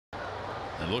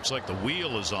It looks like the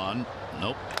wheel is on.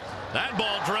 Nope. That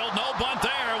ball drilled. No bunt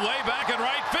there. Way back in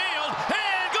right field.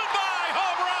 And goodbye.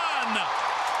 Home run.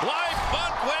 Why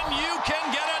bunt when you can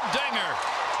get a dinger?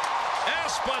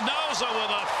 Espinosa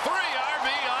with a 3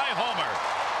 RBI homer.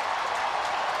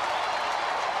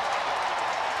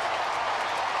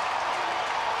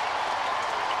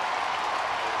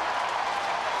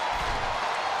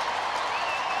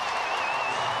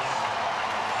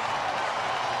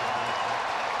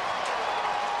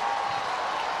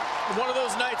 One of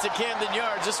those nights at Camden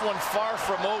Yards, this one far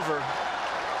from over.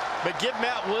 But give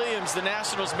Matt Williams, the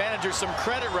Nationals manager, some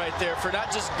credit right there for not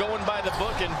just going by the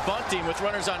book and bunting with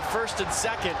runners on first and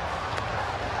second.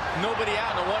 Nobody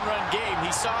out in a one-run game.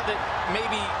 He saw that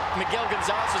maybe Miguel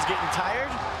Gonzalez was getting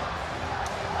tired,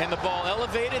 and the ball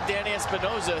elevated. Danny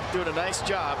Espinosa doing a nice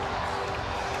job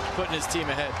putting his team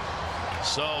ahead.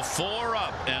 So 4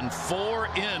 up and 4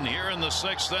 in here in the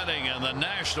 6th inning, and the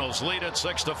Nationals lead at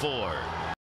 6-4.